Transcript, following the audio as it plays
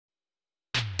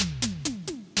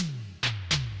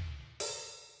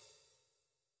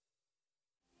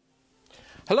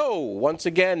Hello, once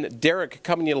again, Derek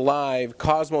coming to you live,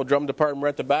 Cosmo Drum Department. We're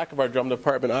at the back of our drum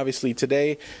department, obviously,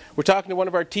 today. We're talking to one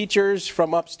of our teachers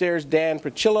from upstairs, Dan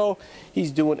Piccilo.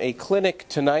 He's doing a clinic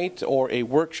tonight, or a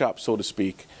workshop, so to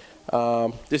speak.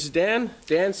 This is Dan.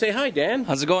 Dan, say hi, Dan.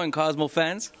 How's it going, Cosmo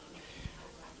fans?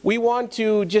 We want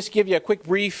to just give you a quick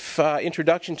brief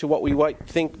introduction to what we might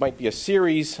think might be a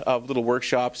series of little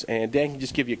workshops, and Dan can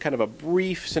just give you kind of a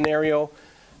brief scenario.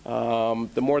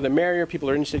 The more the merrier. People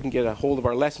are interested, can get a hold of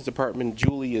our lessons department.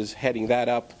 Julie is heading that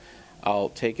up. I'll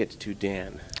take it to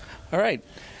Dan. All right.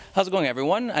 How's it going,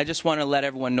 everyone? I just want to let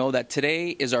everyone know that today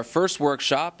is our first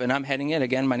workshop, and I'm heading it.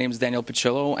 Again, my name is Daniel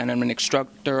Piccilo, and I'm an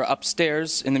instructor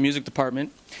upstairs in the music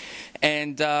department.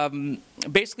 And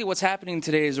basically what's happening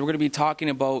today is we're going to be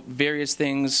talking about various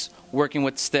things, working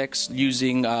with sticks,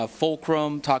 using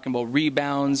fulcrum, talking about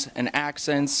rebounds and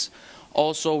accents.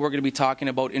 Also, we're going to be talking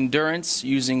about endurance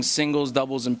using singles,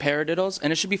 doubles, and paradiddles,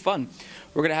 and it should be fun.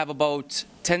 We're going to have about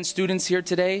 10 students here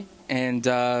today, and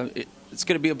it's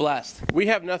going to be a blast. We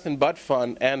have nothing but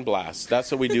fun and blast. That's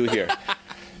what we do here.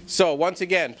 So once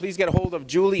again, please get a hold of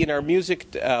Julie in our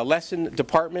music lesson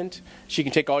department. She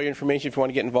can take all your information if you want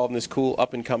to get involved in this cool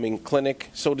up-and-coming clinic,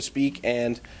 so to speak,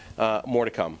 and more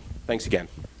to come. Thanks again.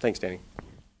 Thanks, Danny.